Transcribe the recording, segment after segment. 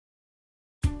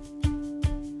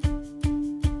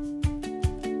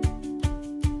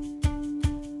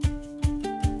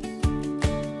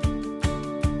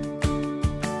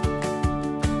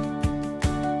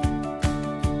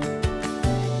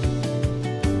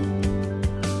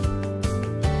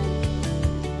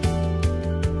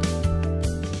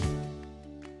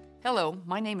Hello,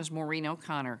 my name is Maureen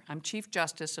O'Connor. I'm Chief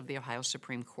Justice of the Ohio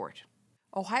Supreme Court.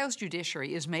 Ohio's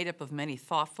judiciary is made up of many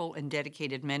thoughtful and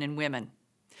dedicated men and women.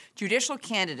 Judicial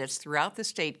candidates throughout the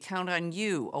state count on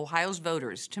you, Ohio's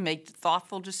voters, to make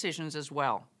thoughtful decisions as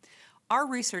well. Our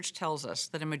research tells us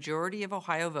that a majority of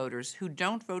Ohio voters who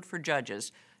don't vote for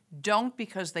judges don't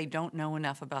because they don't know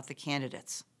enough about the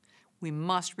candidates. We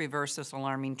must reverse this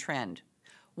alarming trend.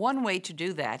 One way to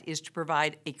do that is to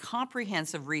provide a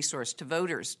comprehensive resource to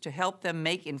voters to help them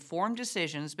make informed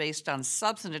decisions based on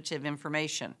substantive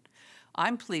information.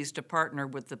 I'm pleased to partner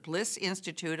with the Bliss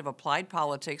Institute of Applied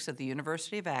Politics at the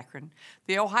University of Akron,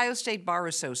 the Ohio State Bar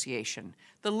Association,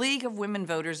 the League of Women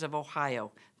Voters of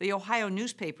Ohio, the Ohio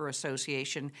Newspaper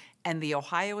Association, and the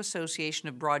Ohio Association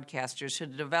of Broadcasters to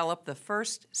develop the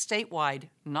first statewide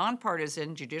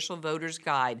nonpartisan Judicial Voters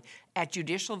Guide at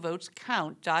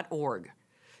judicialvotescount.org.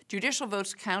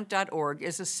 Judicialvotescount.org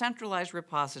is a centralized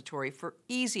repository for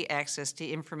easy access to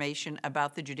information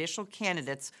about the judicial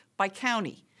candidates by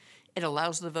county. It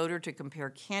allows the voter to compare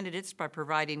candidates by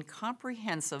providing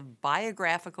comprehensive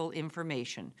biographical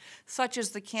information, such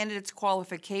as the candidate's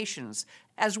qualifications,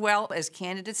 as well as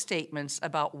candidate statements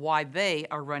about why they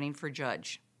are running for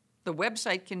judge. The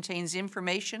website contains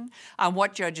information on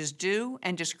what judges do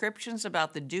and descriptions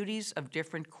about the duties of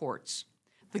different courts.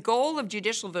 The goal of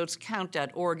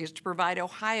judicialvotescount.org is to provide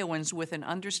Ohioans with an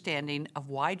understanding of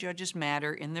why judges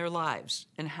matter in their lives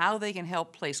and how they can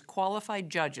help place qualified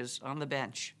judges on the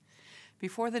bench.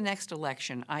 Before the next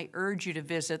election, I urge you to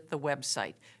visit the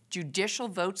website,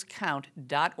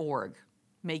 judicialvotescount.org.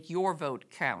 Make your vote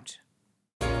count.